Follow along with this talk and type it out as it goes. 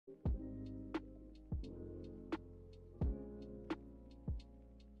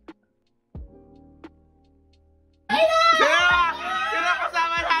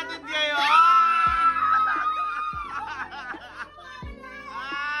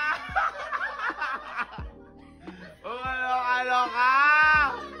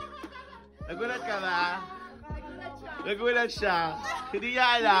ka ba? Nagulat siya. Hindi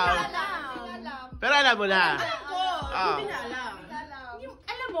niya alam. Pero alam mo na. Hindi na alam.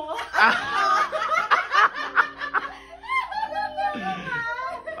 Alam mo?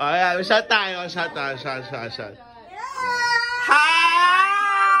 Ayan, shot tayo. Shot. Let's have a shot.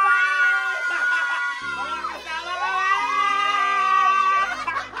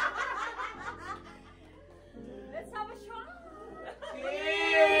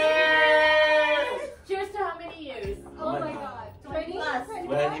 Cheers to how many years? Oh my God.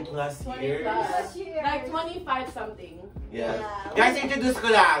 20 plus years. Like 25 something. Yeah. Guys, introduce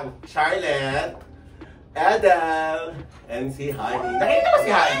ko lang. Charlette, Edel, and si Honey. Nakita mo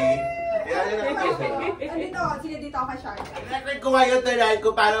si Honey? Dito ako kay Charlette. I-record ko ngayon tonight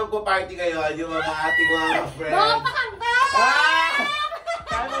kung paano po party ngayon yung mga ating mga friends. Mga pakangga!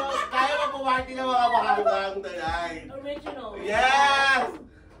 Kaya mo po party ng mga makakabang tonight. Original. Yes!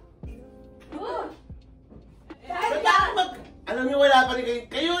 Alam niyo, wala pa rin kayo.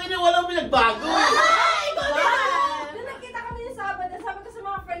 Kayo ini walang pinagbago. Nung nakita kami yung Sabado, sabi ko sa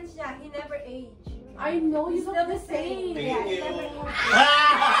mga friends niya, he never aged. I know, you He's look still the same. Thank you.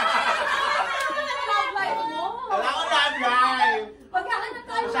 Love life mo. Wala ko love life. Magkakanap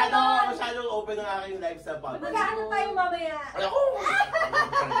tayo mamaya. Masyadong open ang aking life sa podcast. Magkakanap tayo mamaya. Ako!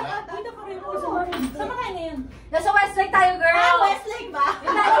 Dito pa rin po. Saan ba kayo ngayon? Nasa Westlake tayo, girl. Westlake ba?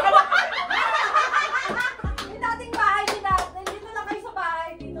 Yung dating bahay ni natin. Dito lang kayo sa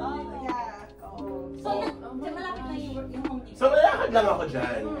bahay. Dito. Yeah. So, malapit na yung home dito. So, malakad lang ako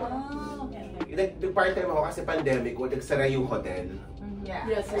dyan. Nag-part-time ako kasi pandemic, nagsara yung hotel.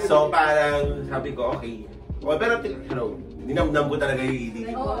 Yes. So, parang sabi ko, okay. Pero, ninamnam ko talaga yung hindi.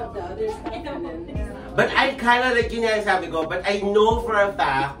 But I kinda like yun nga sabi ko, but I know for a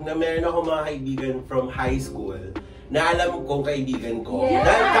fact na meron ako mga kaibigan from high school na alam kong kaibigan ko. Yeah.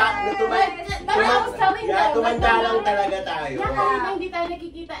 Tumanda lang talaga tayo. Yeah, hindi tayo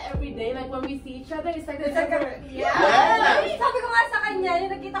nakikita every day. Like when we see each other, it's like Yeah. Sabi ko nga sa kanya,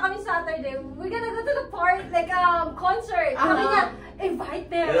 yung nagkita kami Saturday, we're gonna go to the park, like concert. Sabi niya,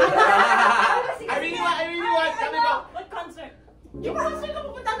 invite them. I really want, sabi ko, What concert? yung concert na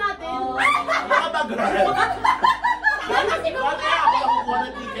pupunta natin. mga bagal. Kasi ako nakukuha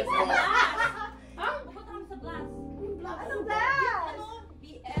ng tickets ko. Pupunta kami sa Blast. Anong Blast?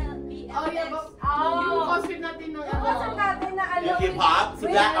 BL. Oh, yeah, yung concert natin ng Concert natin na ano. Yung hip-hop? Si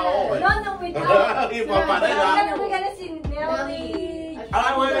Black ako. No, without. Hip-hop pa rin ha? We're gonna see Nelly.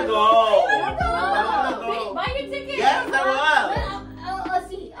 I wanna go. Buy your ticket. Yes, I will. I'll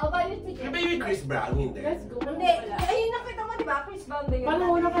see. I'll buy your ticket. Yung baby Chris Brown, hindi. Let's go. Hindi. Ayun, nakita mo, di ba? Chris Brown ba yun?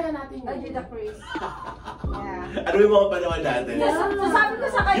 Panahon na kaya natin yun. Ayun na, Chris. Yeah. Ano yung mga panahon natin? So sabi ko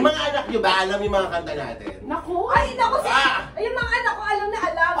sa kanya. Yung mga anak nyo ba, alam yung mga kanta natin? Naku! Ay, naku si... Yung mga anak ko alam na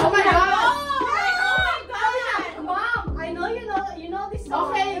alam. Oh my God! Oh my God! Mom, I know you know this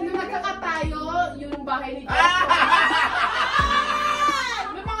song. Okay, nung nagkakatayo, yung bahay ni Jeff.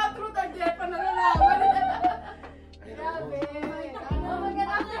 May mga truth or dare pa nalalaman. Grabe. Oh my God,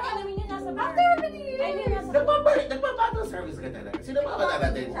 after kami niya nasa bar. After kami niya. I mean, nasa bar. Nagpapato service ka talaga. Sino ba ba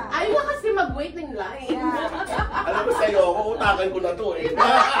natin? Ayaw na kasi mag-wait ng line. Alam mo sa'yo, utakan ko na to eh.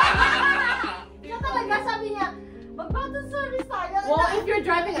 Kaya talaga, sabi niya, mag-bottle service tayo. Well, if you're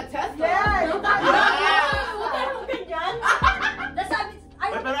driving a Tesla. Yeah. Ano ganyan?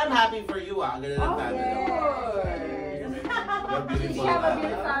 Pero I'm happy for you ah. Ganun ang family. She have a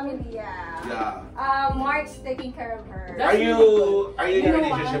beautiful family, yeah. Yeah. Mark's taking care of her. Are you in a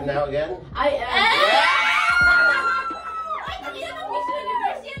relationship now again? I am. Ay, hindi naman Miss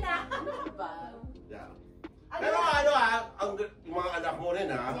Universe yan ah. Yeah. Pero yung mga anak mo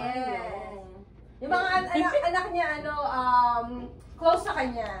rin ah. Yes. Yung mga anak niya, close sa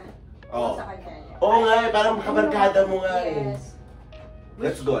kanya. Close sa kanya. Oo nga eh, parang kabarkada mo nga eh. Yes.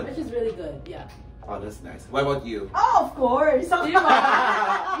 That's good. Which is really good, yeah. Oh, that's nice. What about you? Oh, of course. You know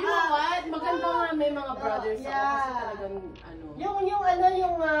what? Maganda nga may mga brothers ako kasi talagang Yung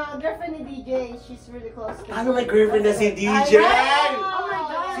girlfriend ni DJ, she's really close to Paano may girlfriend na si DJ? Oh my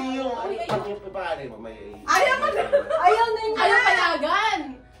God! Si yung, ano paano mo? Ayaw na niya. Ayaw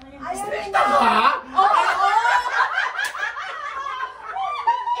palagan! Ayaw na niya. Ha? Oo!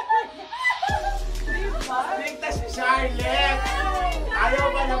 Ligtas si Charlette!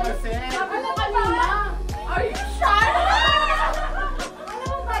 Ayaw pa na kasi! Ano kanina? Are you sure? Alam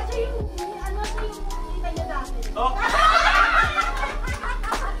mo ba, siya yung kita niya dati. Oh!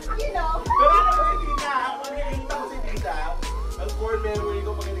 You know? Pero alam mo si Tita, pag nakikita ko si Tita, ang core memory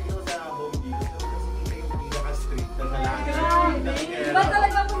ko pag nakikita ko sa home dito, kasi Tita yung pinaka-strict na lahat. Diba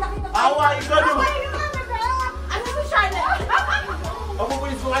talaga kung nakita ko? Awa, ikaw naman! Ano si Charlotte?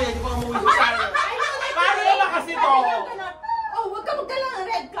 Mamupulis ko kaya, di ba mamupulis si Charlotte?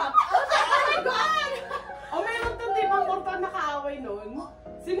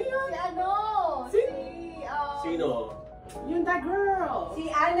 Sino yun? Si ano? Sino? Yung that girl. Si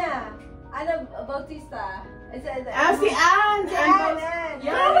Ana. Ana Bautista. Si Ann! Si Ann!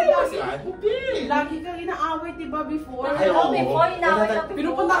 Yeah, Si Ann? Hindi! Lagi kang inaaway, diba, before? Ay, oo. Before, inaway ka before.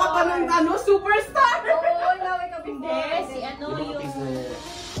 Pinupunta ka pa ng superstar! Oo, inaway ka before. Hindi, si ano Yung mga yung... piece na...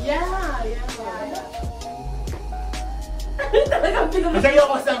 Yeah. Talagang pinupunta. Kasi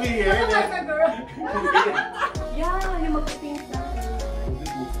ayoko sabihin. girl. Yeah, yung magpipinta.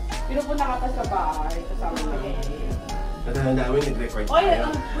 Pinupunta ka pa sa bahay, kasama ka niya. Tatahan namin, nag-record Oy, tayo.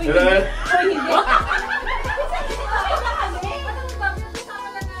 hindi. Kasi kasama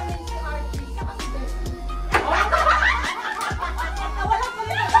na namin si Archie. Saka si Bessie. Wala pa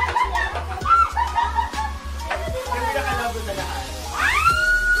rin. Yung pinakalabot na lahat.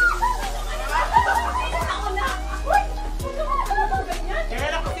 Kaya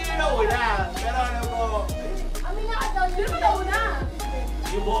alam ko sino nauna. Pero alam ko, Sino ba nauna?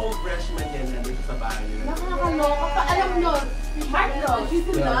 yung buong freshman yan nandun sa bahay nila. Nakakaloka pa. Alam nyo, si Mark no? She's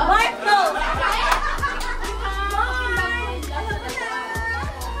in love. Mark, no!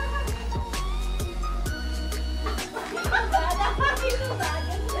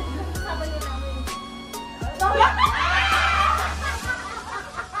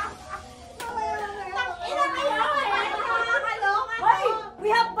 We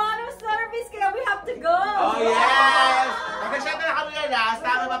have bottle service, kaya we have to go. Oh yes! Mag-shot na kami na last.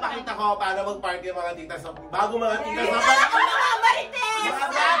 Tama mapakita ko paano mag-party yung mga tita sa... Bago mga tita sa... Mga marites! Mga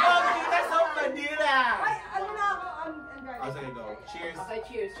bagong tita sa Manila! Ay, ano na ako? I'm Oh, sige, go. Cheers. Okay,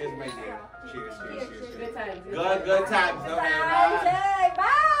 cheers. Cheers, my dear. Cheers. Good times. Good times. Okay, Bye!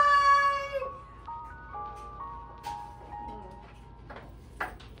 Bye!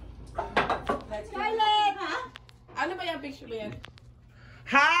 Charlette! Ano ba yung picture ba yan?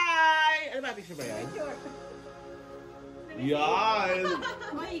 Hi! Ano ba picture ba yan? Yan!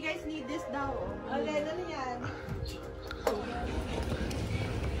 Why you guys need this daw? Okay, ano yan?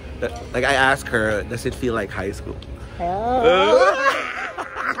 Like I asked her, does it feel like high school?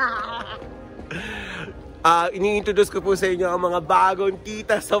 Ini-introduce ko po sa inyo ang mga bagong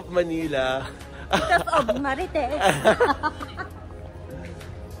titas of Manila. Titas of Marites.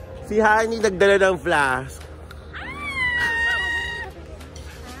 Si Honey nagdala ng flask.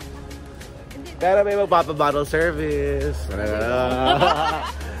 Pero may magpapa-bottle service.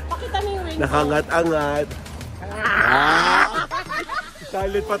 Pakita mo yung ring. Nakangat-angat.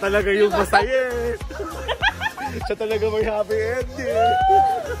 Charlette pa talaga yung masaya. Siya talaga may happy ending.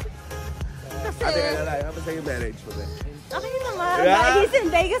 Ate ka na lang, ano sa yung marriage mo ba? Okay naman. Yeah. But he's in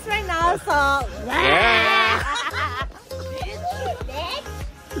Vegas right now, so...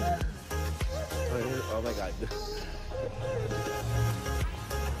 Oh my God.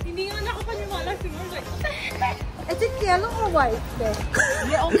 Hindi nga nakapaniwala siguro. Is it yellow or white?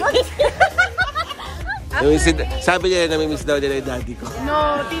 Sabi niya, namimiss daw nila yung daddy ko.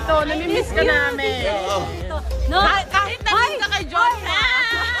 No, Tito, namimiss ka namin. No, kahit namin ka kay John.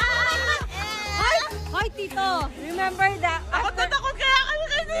 Hi, Tito. Remember that? Ako tatakot kaya kami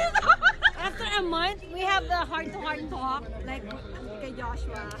kay Tito. After a month, we have the heart-to-heart talk, like kay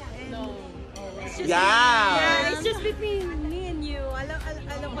Joshua. And it's just, Yeah. it's just between me and you. Alam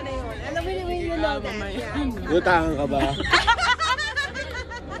ko na yun. Alam mo you know that. Yeah. Utangan ka ba?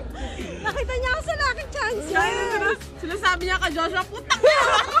 Nakita niya ako sa Lucky Chances. Sinasabi niya kay Joshua, putang niya!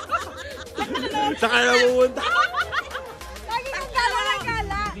 Saka na pumunta. Lagi kang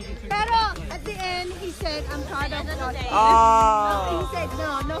gala. Pero at the end, he said, I'm proud of Joshua. Oh, He said,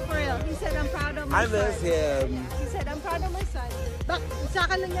 no, for real. He said, I'm proud of I my miss son. him. He said, I'm proud of my son. Sa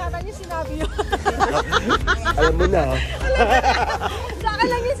akin lang yata niya sinabi yun. Alam mo na. Sa akin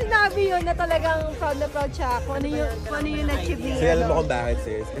lang yung sinabi yun na talagang proud na proud siya kung ano yung na-achieve niya. Kasi alam mo kung bakit,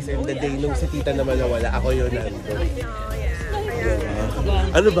 sis? Kasi the day nung si tita naman nawala, ako yun nandun.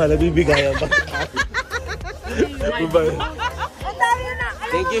 Ano ba? Nabibigayan ba? Ano ba? Ang dami na.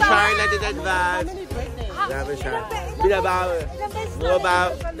 Thank you, Charlotte, in advance. Grabe siya.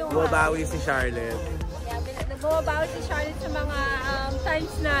 Bumabawi si Charlotte. Bumabawi si Charlotte sa mga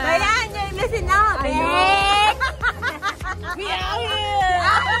times na... Ayan, you're missing out. I know. We out here.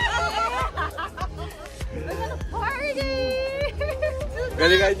 We're gonna party!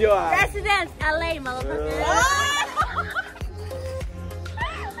 Galingan nyo ah. Residence, LA, motherfucker.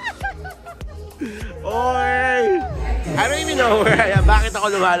 Oy! I don't even know where I am. Bakit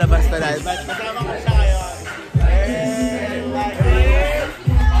ako lumalabas na lang? But kasama ko siya ngayon.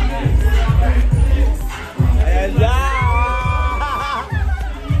 Ayan na!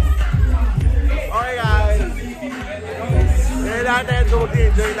 Okay guys. Ngayon natin kung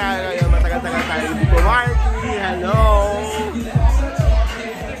mag-enjoy tayo ngayon. Matagal-tagal tayo hindi pumarty. Hello!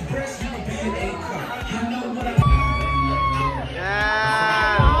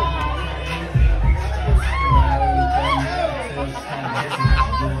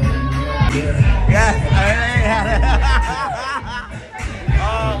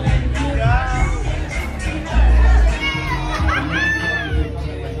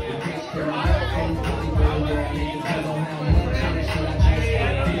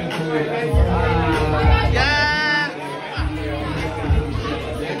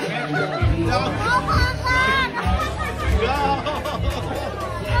 Hindi ako